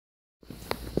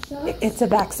shots? It's a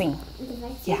vaccine. It's a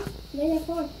vaccine? Yeah. What is it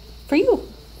for? For you.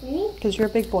 For me? Because you're a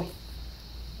big boy.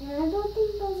 And I don't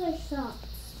think those are shots.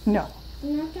 No.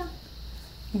 They're not shots?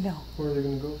 No. Where are they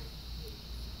going to go?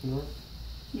 North?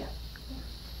 Yeah.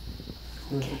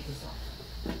 Okay. Take this off.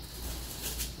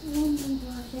 Oh my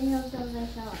gosh, I know those are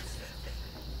shots.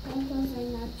 Those are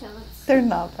not shots. They're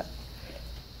not. But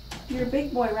You're a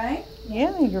big boy, right?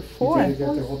 yeah, you're 4. You think you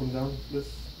have to hold them down? This?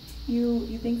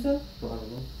 You think so? Well, I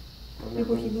don't know. I'm not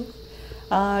Before he really- moves?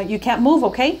 You can't move,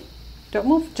 okay? Don't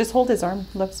move. Just hold his arm,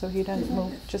 look, so he doesn't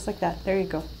move. Just like that. There you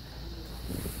go.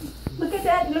 Look at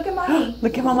that. Look at mommy.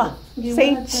 Look at Mama. You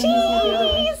Say wanna turn this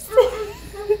cheese.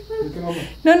 Look at Mama.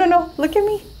 No, no, no. Look at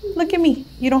me. Look at me.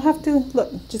 You don't have to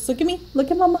look. Just look at me. Look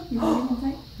at Mama. You want to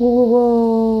inside? Whoa,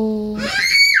 whoa, whoa.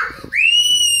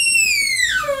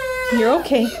 You're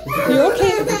okay. You're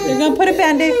okay. You're gonna put a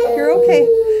band-aid. You're okay.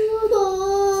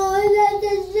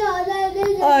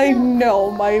 I know,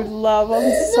 my love.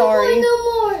 I'm sorry. No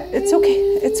more. It's okay.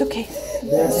 It's okay.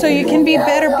 So you can be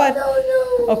better, but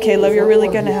okay, love. You're really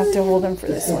gonna have to hold him for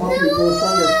this one.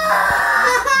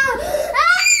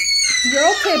 You're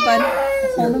okay, bud.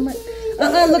 Hold him.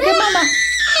 Look at Mama.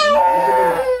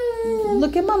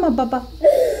 Look at Mama, Baba.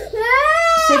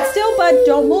 Sit still, bud.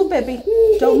 Don't move, baby.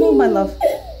 Don't move, my love.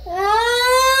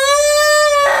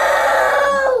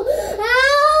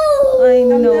 I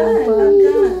know, bud.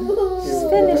 It's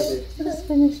finished. It's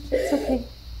finished. It's okay.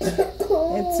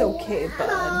 It's okay, bud.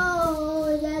 I'm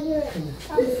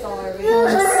sorry. I'm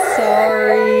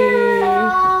sorry.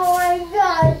 Oh my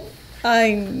god.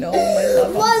 I know, my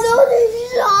love. What are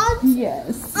these shots?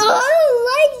 Yes. I don't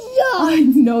like shots. I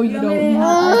know you don't.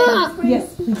 Ah. Yes,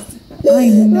 please. I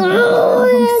know.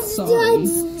 I'm sorry.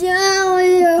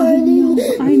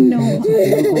 I know. I'm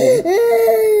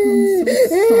so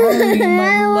sorry,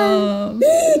 my love.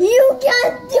 You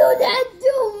can't do that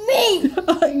to me.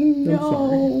 I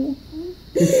know.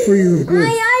 It's for your good. I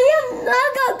am not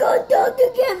gonna go talk to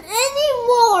Kim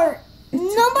anymore.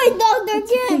 No, my Dr.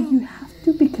 Kim. You have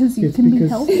to because you It's can be because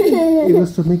healthy. it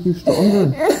was to make you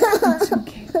stronger. It's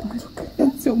okay, bud.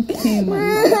 It's okay, my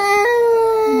love.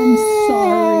 I'm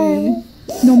sorry.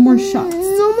 No more shots.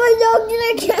 No, my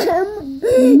Dr. Kim.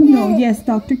 No, yes,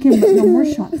 Dr. Kim, but no more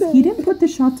shots. He didn't put the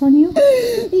shots on you.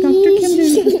 Dr. Kim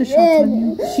didn't put the shots on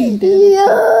you. She did. Yeah,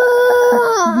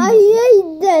 I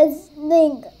hate this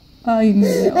thing. I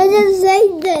know. I just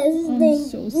hate this thing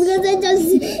so because I just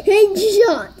hate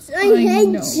shots. I hate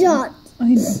know. shots. I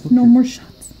know. No more shots.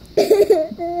 Oh,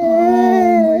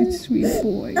 my sweet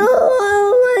boy.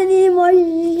 Oh, I need more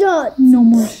shots. No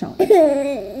more shots.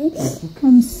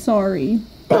 I'm sorry.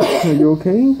 Are you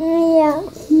okay? Yeah.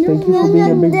 Thank you for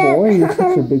being a big boy. You're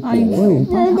such a big I know.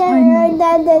 boy.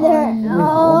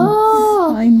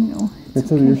 Oh, I know.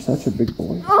 It's you're such a big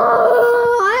boy.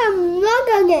 oh, I am not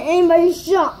gonna get anybody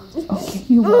shot. Okay,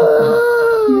 you're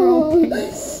welcome. You're okay.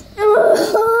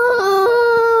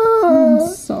 I'm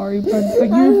sorry, but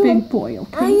you're a big boy, And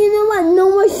okay? you know what? No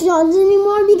more shots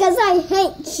anymore because I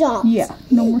hate shots. Yeah,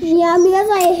 no more shots. Yeah, because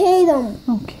I hate them.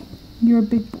 Okay, you're a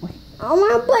big boy. I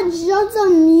want to put shots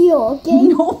on you, okay?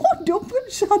 No, don't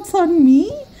put shots on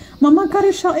me. Mama got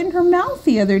a shot in her mouth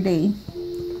the other day.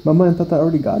 Mama and Tata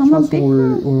already got Mama, shots big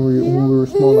when we were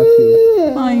small like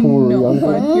you. I When we were know,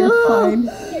 younger. but you're fine.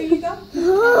 Here you go.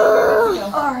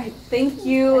 All right, thank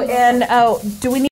you. And do we need